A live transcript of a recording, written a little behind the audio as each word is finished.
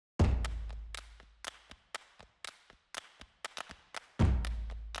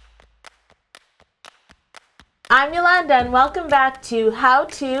I'm Yolanda and welcome back to How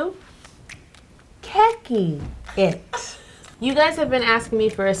to Keki It. You guys have been asking me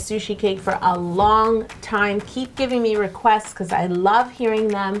for a sushi cake for a long time. Keep giving me requests because I love hearing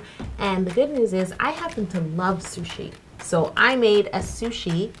them. And the good news is I happen to love sushi. So I made a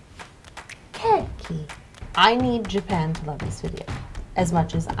sushi keki. I need Japan to love this video as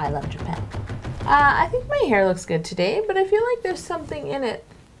much as I love Japan. I think my hair looks good today, but I feel like there's something in it.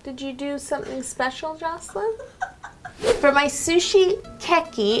 Did you do something special, Jocelyn? For my sushi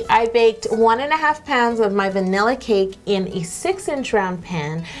keki, I baked 1.5 pounds of my vanilla cake in a 6-inch round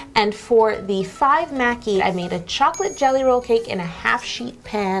pan. And for the 5 maki, I made a chocolate jelly roll cake in a half-sheet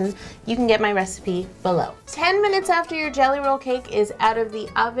pan. You can get my recipe below. 10 minutes after your jelly roll cake is out of the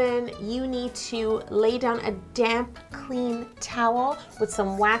oven, you need to lay down a damp, clean towel with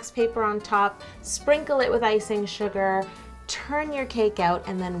some wax paper on top, sprinkle it with icing sugar, turn your cake out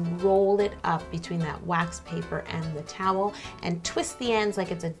and then roll it up between that wax paper and the towel and twist the ends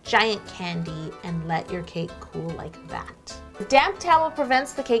like it's a giant candy and let your cake cool like that. The damp towel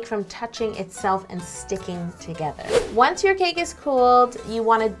prevents the cake from touching itself and sticking together. Once your cake is cooled, you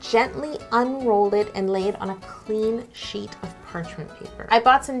want to gently unroll it and lay it on a clean sheet of parchment paper. I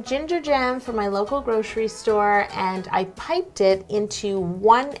bought some ginger jam from my local grocery store and I piped it into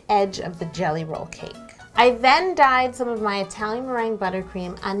one edge of the jelly roll cake. I then dyed some of my Italian meringue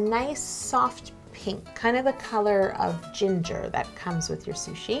buttercream a nice soft pink, kind of the color of ginger that comes with your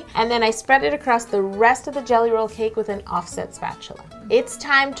sushi. And then I spread it across the rest of the jelly roll cake with an offset spatula. It's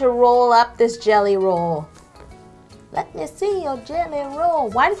time to roll up this jelly roll. Let me see your jelly roll.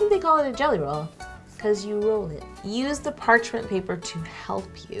 Why do you think they call it a jelly roll? Because you roll it. Use the parchment paper to help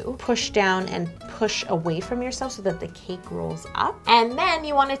you push down and push away from yourself so that the cake rolls up. And then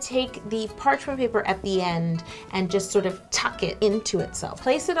you want to take the parchment paper at the end and just sort of tuck it into itself.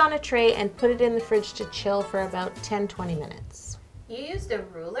 Place it on a tray and put it in the fridge to chill for about 10-20 minutes. You used a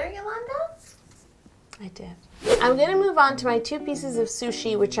ruler, Yolanda? I did. I'm gonna move on to my 2 pieces of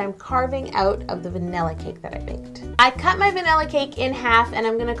sushi, which I'm carving out of the vanilla cake that I baked. I cut my vanilla cake in half and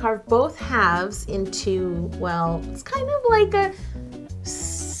I'm gonna carve both halves into, well, it's kind of like a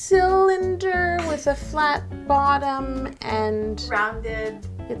cylinder with a flat bottom and rounded.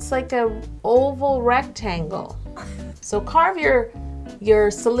 It's like a oval rectangle. So carve your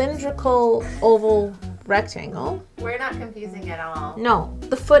cylindrical oval rectangle. We're not confusing at all. No,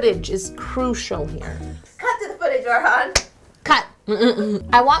 the footage is crucial here. Cut to the footage, Orhan. Cut.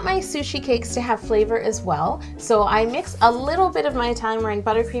 I want my sushi cakes to have flavor as well, so I mix a little bit of my Italian meringue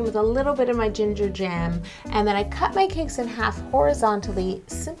buttercream with a little bit of my ginger jam, and then I cut my cakes in half horizontally,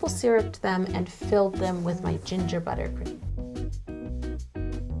 simple syruped them, and filled them with my ginger buttercream.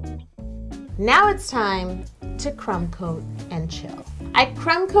 Now it's time to crumb coat and chill. I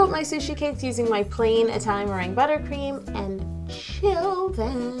crumb coat my sushi cakes using my plain Italian meringue buttercream and chill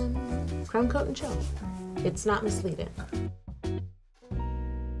them. Crumb coat and chill. It's not misleading.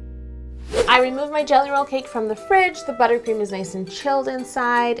 I removed my jelly roll cake from the fridge. The buttercream is nice and chilled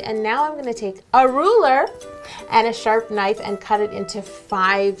inside. And now I'm gonna take a ruler and a sharp knife and cut it into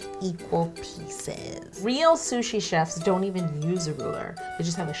 5 equal pieces. Real sushi chefs don't even use a ruler. They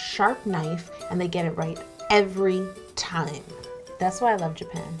just have a sharp knife and they get it right every time. That's why I love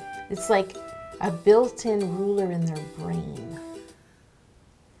Japan. It's like a built-in ruler in their brain.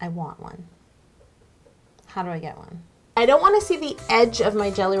 I want one. How do I get one? I don't want to see the edge of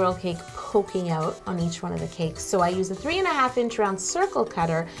my jelly roll cake poking out on each one of the cakes, so I use a 3.5-inch round circle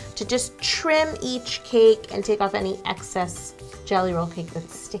cutter to just trim each cake and take off any excess jelly roll cake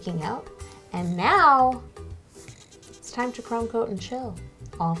that's sticking out. And now it's time to crumb coat and chill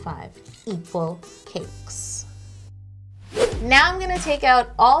all 5 equal cakes. Now I'm going to take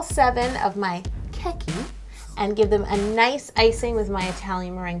out all 7 of my keki and give them a nice icing with my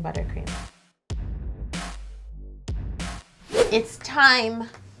Italian meringue buttercream. It's time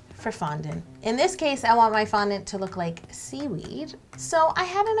for fondant. In this case, I want my fondant to look like seaweed. So I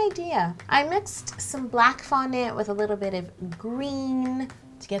had an idea. I mixed some black fondant with a little bit of green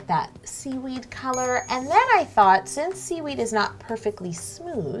to get that seaweed color. And then I thought, since seaweed is not perfectly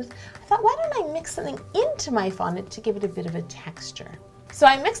smooth, I thought, why don't I mix something into my fondant to give it a bit of a texture? So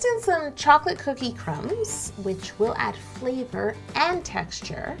I mixed in some chocolate cookie crumbs, which will add flavor and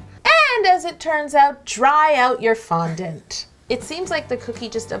texture. And as it turns out, dry out your fondant. It seems like the cookie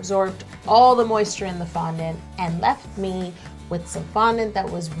just absorbed all the moisture in the fondant and left me with some fondant that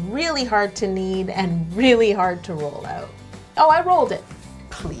was really hard to knead and really hard to roll out. Oh, I rolled it.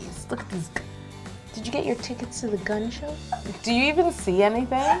 Please, look at these. Did you get your tickets to the gun show? Do you even see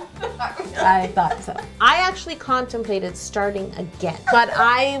anything? I thought so. I actually contemplated starting again, but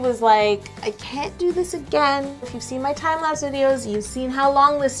I was like, I can't do this again. If you've seen my time-lapse videos, you've seen how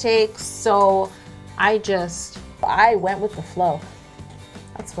long this takes, so I went with the flow.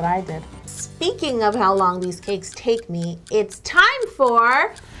 That's what I did. Speaking of how long these cakes take me, it's time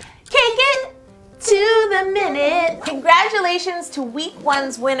for Cake It to the Minute. Congratulations to week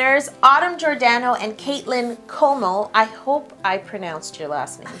 1's winners, Autumn Giordano and Caitlin Como. I hope I pronounced your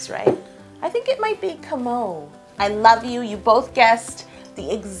last names right. I think it might be Como. I love you. You both guessed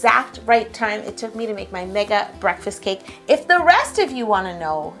the exact right time it took me to make my mega breakfast cake. If the rest of you want to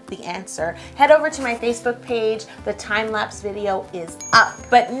know the answer, head over to my Facebook page. The time-lapse video is up.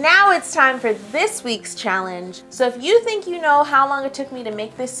 But now it's time for this week's challenge. So if you think you know how long it took me to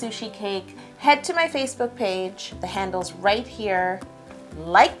make this sushi cake, head to my Facebook page. The handle's right here.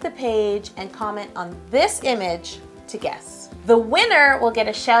 Like the page and comment on this image to guess. The winner will get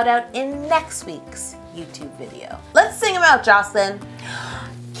a shout out in next week's YouTube video. Let's sing them out, Jocelyn.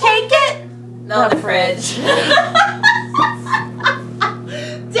 Cake it! No, the fridge.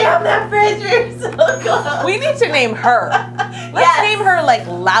 Damn, that fridge, you're so close. We need to name her. Let's name her like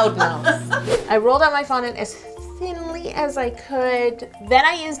Loudmouth. I rolled out my fondant as thinly as I could. Then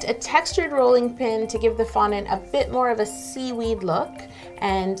I used a textured rolling pin to give the fondant a bit more of a seaweed look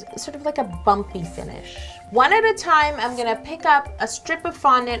and sort of like a bumpy finish. One at a time, I'm gonna pick up a strip of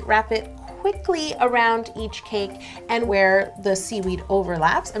fondant, wrap it quickly around each cake, and where the seaweed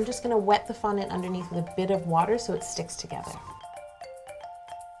overlaps, I'm just gonna wet the fondant underneath with a bit of water so it sticks together.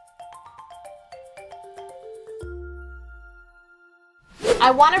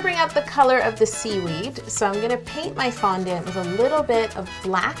 I want to bring out the color of the seaweed, so I'm going to paint my fondant with a little bit of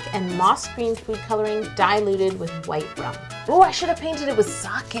black and moss green food coloring diluted with white rum. Oh, I should have painted it with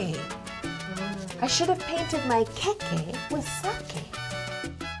sake. I should have painted my cake with sake.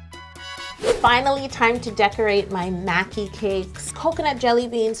 Finally, time to decorate my maki cakes. Coconut jelly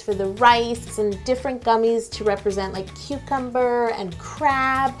beans for the rice, some different gummies to represent like cucumber and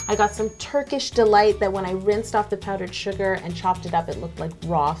crab. I got some Turkish delight that when I rinsed off the powdered sugar and chopped it up, it looked like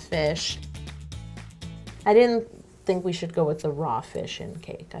raw fish. I didn't think we should go with the raw fish in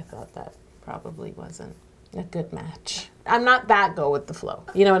cake. I thought that probably wasn't a good match. I'm not that go with the flow.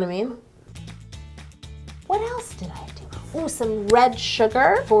 You know what I mean? What else did I do? Oh, some red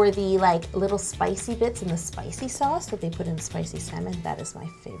sugar for the like little spicy bits in the spicy sauce that they put in spicy salmon. That is my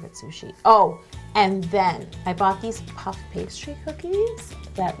favorite sushi. Oh, and then I bought these puff pastry cookies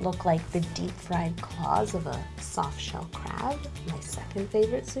that look like the deep fried claws of a soft shell crab. My second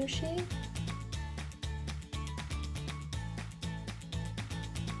favorite sushi.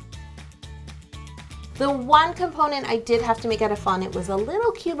 The one component I did have to make out of fondant was a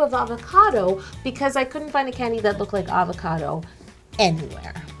little cube of avocado because I couldn't find a candy that looked like avocado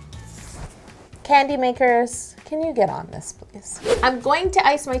anywhere. Candy makers, can you get on this, please? I'm going to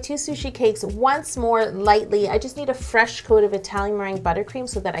ice my 2 sushi cakes once more lightly. I just need a fresh coat of Italian meringue buttercream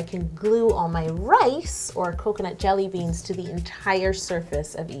so that I can glue all my rice or coconut jelly beans to the entire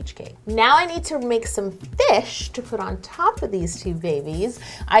surface of each cake. Now I need to make some fish to put on top of these 2 babies.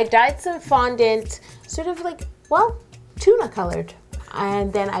 I dyed some fondant, sort of like, well, tuna colored.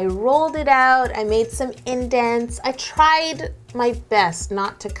 And then I rolled it out, I made some indents. I tried my best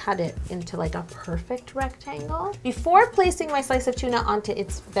not to cut it into like a perfect rectangle. Before placing my slice of tuna onto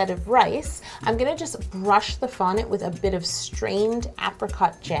its bed of rice, I'm gonna just brush the fondant with a bit of strained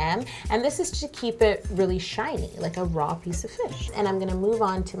apricot jam. And this is to keep it really shiny, like a raw piece of fish. And I'm gonna move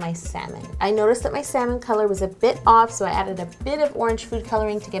on to my salmon. I noticed that my salmon color was a bit off, so I added a bit of orange food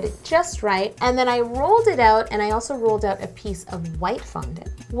coloring to get it just right. And then I rolled it out, and I also rolled out a piece of white fondant.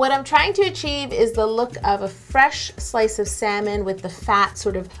 What I'm trying to achieve is the look of a fresh slice of salmon with the fat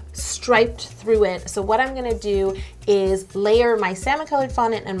sort of striped through it. So what I'm gonna do is layer my salmon colored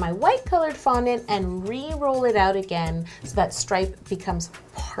fondant and my white colored fondant and re-roll it out again so that stripe becomes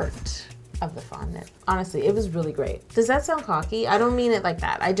part of the fondant. Honestly, it was really great. Does that sound cocky? I don't mean it like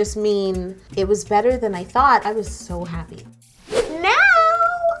that. I just mean it was better than I thought. I was so happy. Now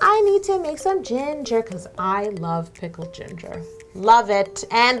I need to make some ginger because I love pickled ginger. Love it.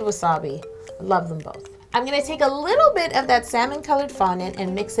 And wasabi. Love them both. I'm gonna take a little bit of that salmon colored fondant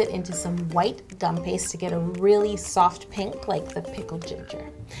and mix it into some white gum paste to get a really soft pink like the pickled ginger.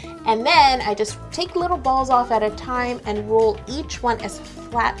 And then I just take little balls off at a time and roll each one as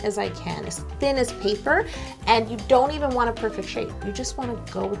flat as I can, as thin as paper, and you don't even want a perfect shape. You just wanna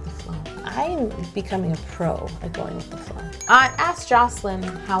go with the flow. I'm becoming a pro at going with the flow. Ask Jocelyn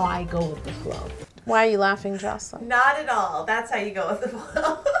how I go with the flow. Why are you laughing, Jocelyn? Not at all. That's how you go with the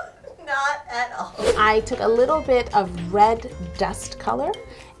flow. Not at all. I took a little bit of red dust color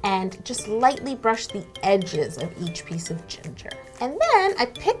and just lightly brushed the edges of each piece of ginger. And then I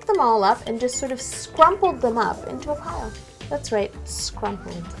picked them all up and just sort of scrumpled them up into a pile. That's right,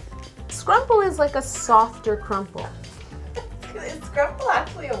 scrumpled. Scrumple is like a softer crumple. Is scrumple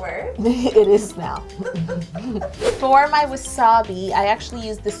actually a word? It is now. For my wasabi, I actually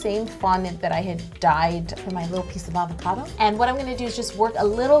used the same fondant that I had dyed for my little piece of avocado. And what I'm gonna do is just work a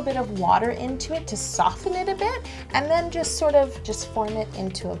little bit of water into it to soften it a bit, and then just sort of form it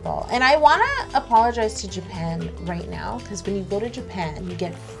into a ball. And I wanna apologize to Japan right now, because when you go to Japan, you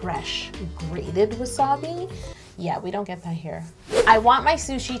get fresh grated wasabi. Yeah, we don't get that here. I want my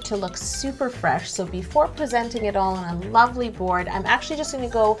sushi to look super fresh, so before presenting it all on a lovely board, I'm actually just gonna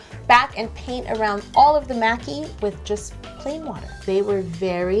go back and paint around all of the maki with just plain water. They were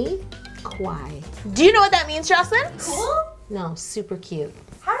very kawaii. Do you know what that means, Jocelyn? Cool? No, super cute.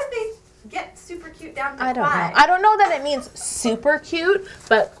 How did they get super cute down to I don't kawaii? know. I don't know that it means super cute,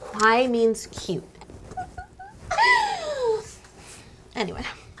 but kawaii means cute. Anyway.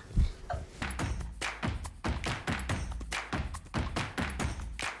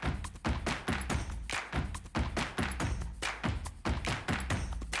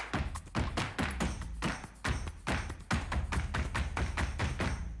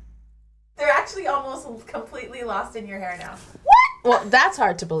 Actually almost completely lost in your hair now. What? Well, that's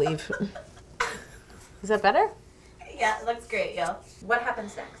hard to believe. Is that better? Yeah, it looks great, yo. What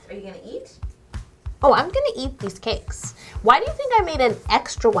happens next? Are you gonna eat? Oh, I'm gonna eat these cakes. Why do you think I made an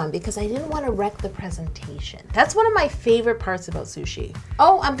extra one? Because I didn't want to wreck the presentation. That's one of my favorite parts about sushi.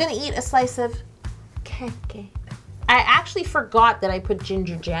 Oh, I'm gonna eat a slice of cake. I actually forgot that I put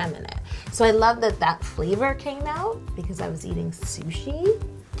ginger jam in it. So I love that that flavor came out because I was eating sushi.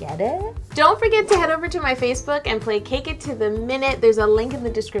 Get it? Don't forget to head over to my Facebook and play Cake It to the Minute. There's a link in the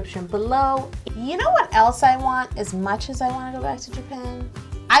description below. You know what else I want as much as I want to go back to Japan?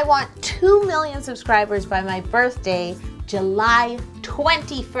 I want 2 million subscribers by my birthday, July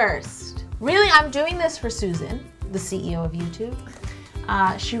 21st. Really, I'm doing this for Susan, the CEO of YouTube.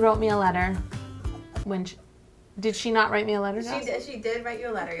 She wrote me a letter when did she not write me a letter? She did write you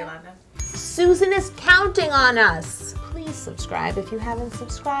a letter, Yolanda. Susan is counting on us. Please subscribe if you haven't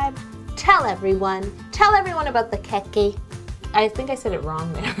subscribed. Tell everyone about the keki. I think I said it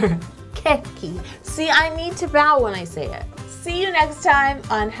wrong there. Keki. See, I need to bow when I say it. See you next time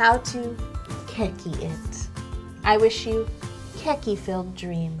on how to keki it. I wish you keki-filled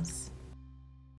dreams.